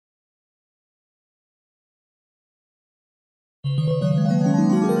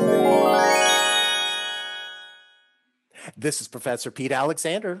This is Professor Pete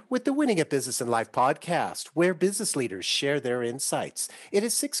Alexander with the Winning at Business and Life podcast, where business leaders share their insights. It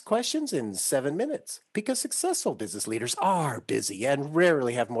is 6 questions in 7 minutes because successful business leaders are busy and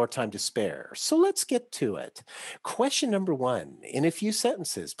rarely have more time to spare. So let's get to it. Question number 1. In a few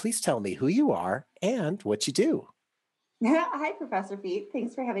sentences, please tell me who you are and what you do. Hi, Professor Pete.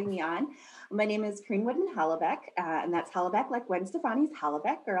 Thanks for having me on. My name is Corinne Wooden Hallebeck, and that's Hallebeck like Gwen Stefani's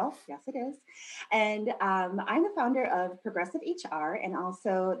Hallebeck girl. Yes, it is. And I'm the founder of Progressive HR and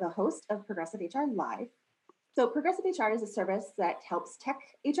also the host of Progressive HR Live. So Progressive HR is a service that helps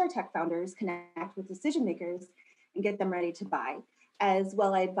HR tech founders connect with decision makers and get them ready to buy. As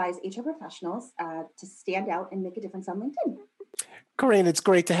well, I advise HR professionals to stand out and make a difference on LinkedIn. Corinne, it's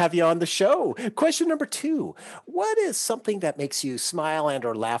great to have you on the show. Question number 2. What is something that makes you smile and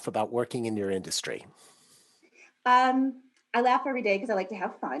or laugh about working in your industry? I laugh every day because I like to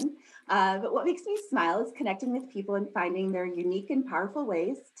have fun. But what makes me smile is connecting with people and finding their unique and powerful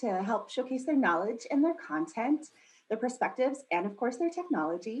ways to help showcase their knowledge and their content, their perspectives, and of course, their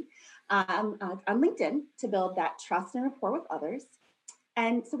technology on LinkedIn to build that trust and rapport with others.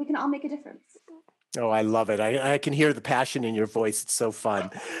 And so we can all make a difference. Oh, I love it. I can hear the passion in your voice. It's so fun.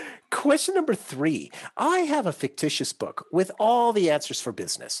 Question number 3. I have a fictitious book with all the answers for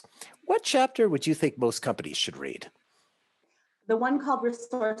business. What chapter would you think most companies should read? The one called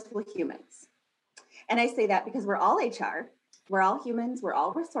Resourceful Humans. And I say that because we're all HR, we're all humans, we're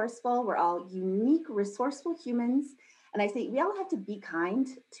all resourceful, we're all unique, resourceful humans. And I say we all have to be kind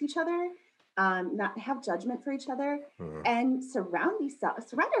to each other, not have judgment for each other, and surround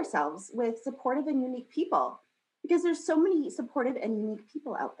ourselves with supportive and unique people, because there's so many supportive and unique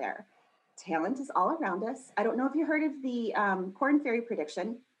people out there. Talent is all around us. I don't know if you heard of the Korn Ferry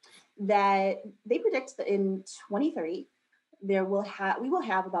prediction that they predict that in 2030 we will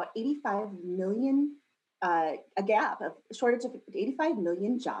have about 85 million a shortage of 85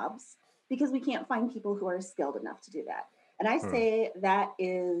 million jobs because we can't find people who are skilled enough to do that. And I say that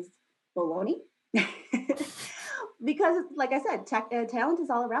is baloney. Because, like I said, talent is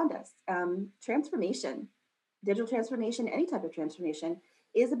all around us. Transformation, digital transformation, any type of transformation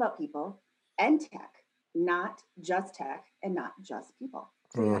is about people and tech, not just tech and not just people.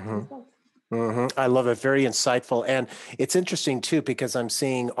 So you have to use both. I love it. Very insightful. And it's interesting, too, because I'm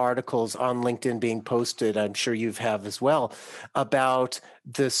seeing articles on LinkedIn being posted, I'm sure you have as well, about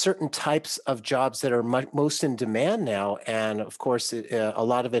the certain types of jobs that are most in demand now. And of course, a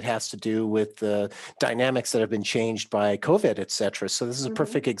lot of it has to do with the dynamics that have been changed by COVID, et cetera. So this is a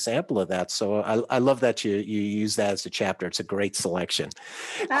perfect example of that. So I love that you use that as a chapter. It's a great selection.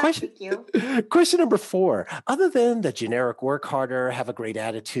 Thank you. Question number 4. Other than the generic work harder, have a great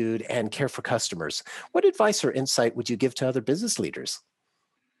attitude, and care for customers, what advice or insight would you give to other business leaders?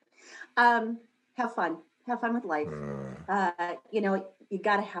 Have fun. Have fun with life. You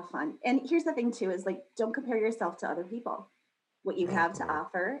got to have fun. And here's the thing, too, is like, don't compare yourself to other people. What you have to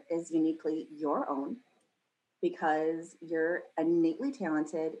offer is uniquely your own because you're innately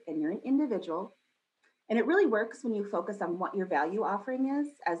talented and you're an individual. And it really works when you focus on what your value offering is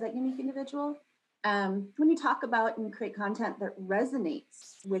as that unique individual. When you talk about and create content that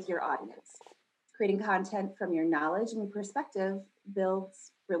resonates with your audience, creating content from your knowledge and your perspective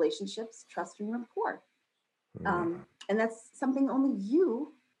builds relationships, trust, and rapport. And that's something only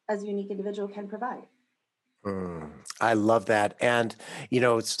you as a unique individual can provide. I love that. And,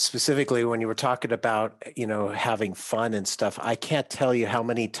 specifically when you were talking about, having fun and stuff, I can't tell you how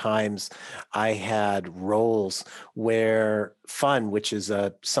many times I had roles where fun, which is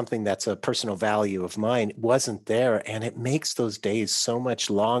something that's a personal value of mine, wasn't there. And it makes those days so much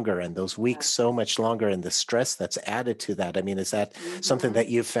longer and those weeks so much longer and the stress that's added to that. I mean, is that something that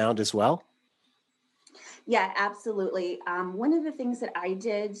you've found as well? Yeah, absolutely. One of the things that I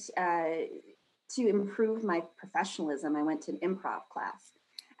did to improve my professionalism, I went to an improv class,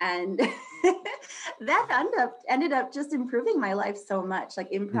 and that ended up just improving my life so much.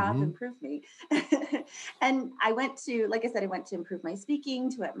 Like improv improved me. And I went to improve my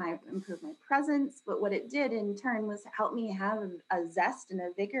speaking, improve my presence. But what it did in turn was help me have a zest and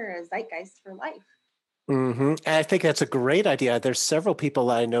a vigor, a zeitgeist for life. And I think that's a great idea. There's several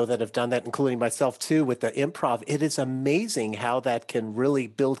people I know that have done that, including myself too, with the improv. It is amazing how that can really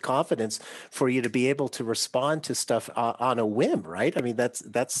build confidence for you to be able to respond to stuff on a whim, right? I mean,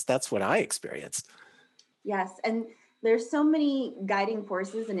 that's what I experienced. Yes, and there's so many guiding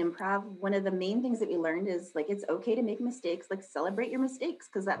forces in improv. One of the main things that we learned is like, it's okay to make mistakes, like celebrate your mistakes,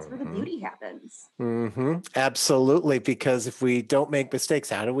 because that's where the beauty happens. Absolutely. Because if we don't make mistakes,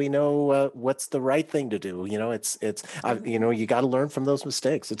 how do we know what's the right thing to do? You got to learn from those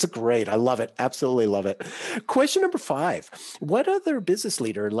mistakes. It's great. I love it. Absolutely love it. Question number 5. What other business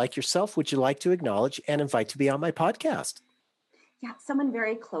leader like yourself would you like to acknowledge and invite to be on my podcast? Yeah, someone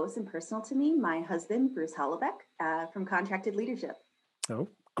very close and personal to me, my husband, Bruce Hollebeck, from Contracted Leadership. Oh,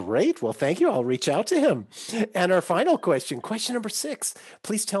 great. Well, thank you. I'll reach out to him. And our final question number 6.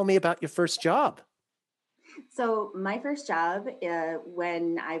 Please tell me about your first job. So my first job,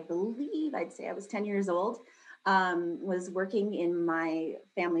 when I'd say I was 10 years old, was working in my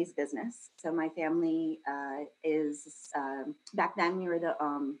family's business. So my family back then we were the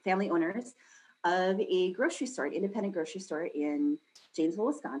family owners of a grocery store, an independent grocery store in Janesville,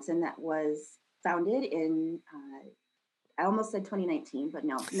 Wisconsin, that was founded in, I almost said 2019, but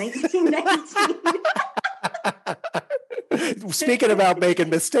no, 1919. Speaking about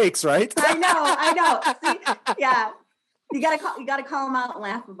making mistakes, right? I know. See, yeah, you gotta call them out and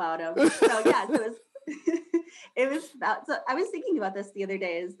laugh about them. So yeah, it was about. So I was thinking about this the other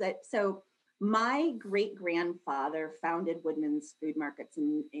day. My great grandfather founded Woodman's Food Markets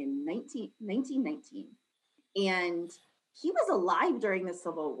in 1919, and he was alive during the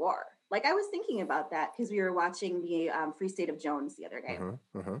Civil War. Like, I was thinking about that because we were watching the Free State of Jones the other day.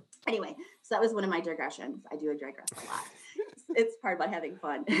 Anyway, so that was one of my digressions. I do digress a lot. It's part about having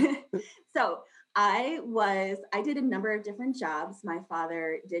fun. So I did a number of different jobs. My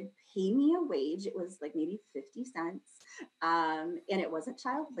father did pay me a wage. It was like maybe 50 cents. And it wasn't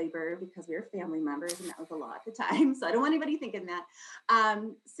child labor because we were family members, and that was a law at the time. So I don't want anybody thinking that.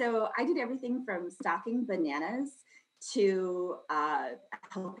 So I did everything from stocking bananas to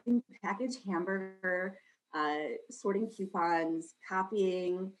helping package hamburger, sorting coupons,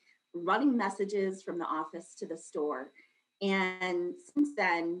 copying, running messages from the office to the store. And since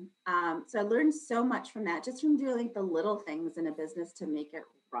then, so I learned so much from that, just from doing like the little things in a business to make it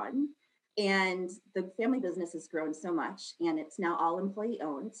run. And the family business has grown so much, and it's now all employee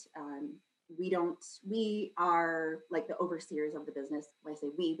owned. We are like the overseers of the business. When I say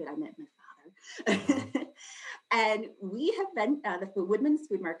we, but I meant my father. And we have been, the Woodman's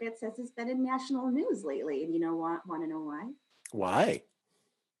Food Market says it's been in national news lately. And want to know why? Why?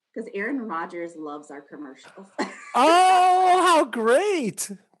 Because Aaron Rodgers loves our commercials. Oh, how great.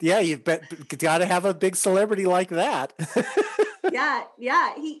 Yeah, you've got to have a big celebrity like that. Yeah.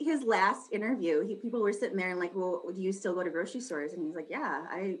 His last interview, people were sitting there and like, well, do you still go to grocery stores? And he's like, yeah,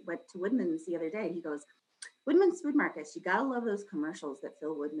 I went to Woodman's the other day. And he goes, Woodman's Food Markets, you got to love those commercials that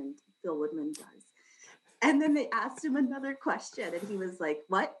Phil Woodman does. And then they asked him another question, and he was like,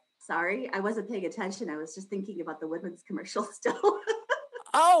 what? Sorry, I wasn't paying attention. I was just thinking about the Woodman's commercial still.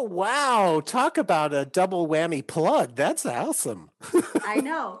 Oh, wow. Talk about a double whammy plug. That's awesome. I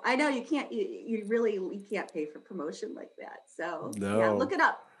know. You can't pay for promotion like that. So no. Yeah, look it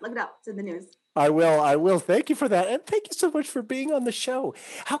up. It's in the news. I will. Thank you for that. And thank you so much for being on the show.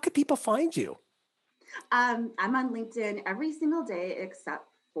 How can people find you? I'm on LinkedIn every single day except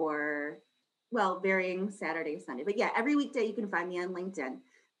for, varying Saturday, Sunday. But yeah, every weekday you can find me on LinkedIn.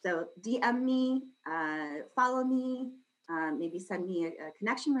 So DM me, follow me, maybe send me a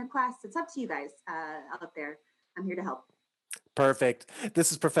connection request. It's up to you guys out there. I'm here to help. Perfect.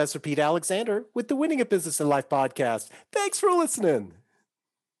 This is Professor Pete Alexander with the Winning at Business and Life podcast. Thanks for listening.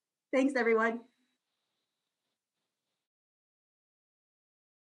 Thanks, everyone.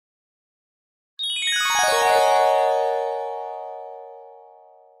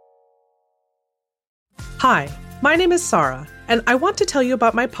 Hi, my name is Sarah, and I want to tell you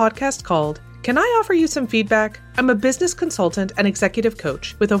about my podcast called Can I Offer You Some Feedback? I'm a business consultant and executive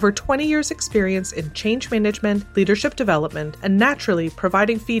coach with over 20 years experience in change management, leadership development, and naturally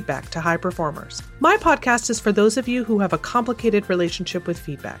providing feedback to high performers. My podcast is for those of you who have a complicated relationship with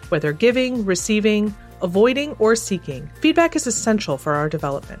feedback, whether giving, receiving, avoiding, or seeking. Feedback is essential for our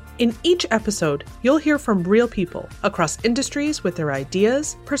development. In each episode, you'll hear from real people across industries with their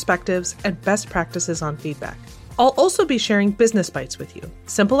ideas, perspectives, and best practices on feedback. I'll also be sharing business bites with you,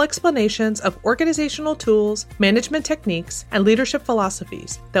 simple explanations of organizational tools, management techniques, and leadership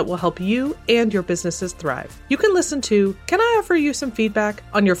philosophies that will help you and your businesses thrive. You can listen to Can I Offer You Some Feedback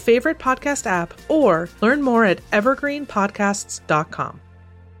on your favorite podcast app, or learn more at evergreenpodcasts.com.